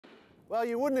Well,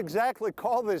 you wouldn't exactly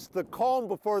call this the calm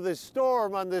before this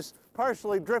storm on this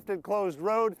partially drifted closed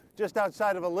road just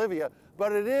outside of Olivia,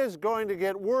 but it is going to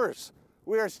get worse.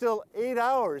 We are still 8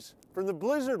 hours from the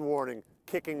blizzard warning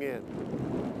kicking in.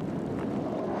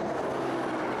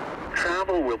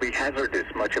 Travel will be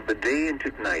hazardous much of the day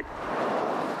into tonight.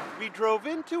 We drove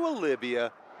into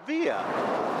Olivia via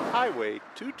Highway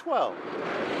 212.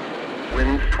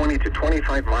 Winds 20 to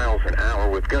 25 miles an hour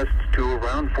with gusts to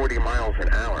around 40 miles an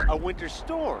hour. A winter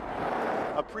storm,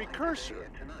 a precursor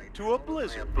to a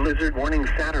blizzard. Blizzard warning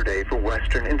Saturday for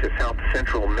western into south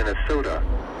central Minnesota.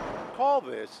 Call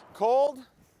this Cold,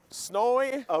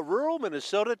 snowy, a rural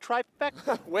Minnesota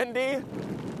trifecta. windy.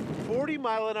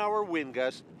 40-mile-an-hour wind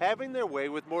gusts having their way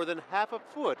with more than half a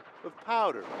foot of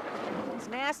powder. It's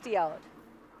nasty out.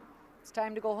 It's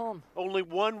time to go home. Only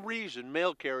one reason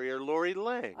mail carrier Lori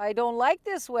Lang I don't like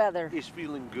this weather. is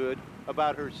feeling good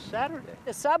about her Saturday.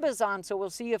 The sub is on, so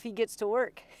we'll see if he gets to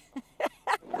work.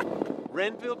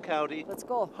 Renville County, Let's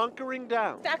go. hunkering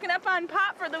down. Stocking up on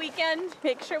pot for the weekend.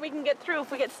 Make sure we can get through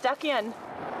if we get stuck in.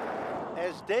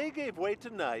 As day gave way to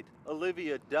night,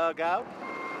 Olivia dug out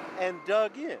and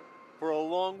dug in for a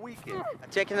long weekend.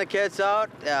 Taking the kids out,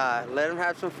 let them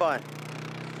have some fun.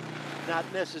 Not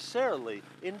necessarily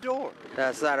indoors.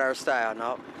 That's not our style,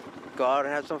 no. Go out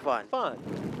and have some fun. Fun.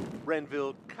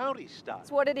 Renville County style.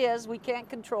 That's what it is. We can't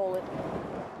control it.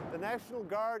 The National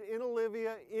Guard in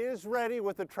Olivia is ready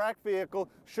with a track vehicle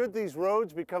should these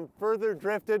roads become further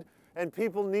drifted and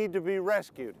people need to be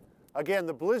rescued. Again,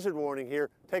 the blizzard warning here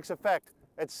takes effect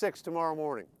at 6 tomorrow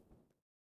morning.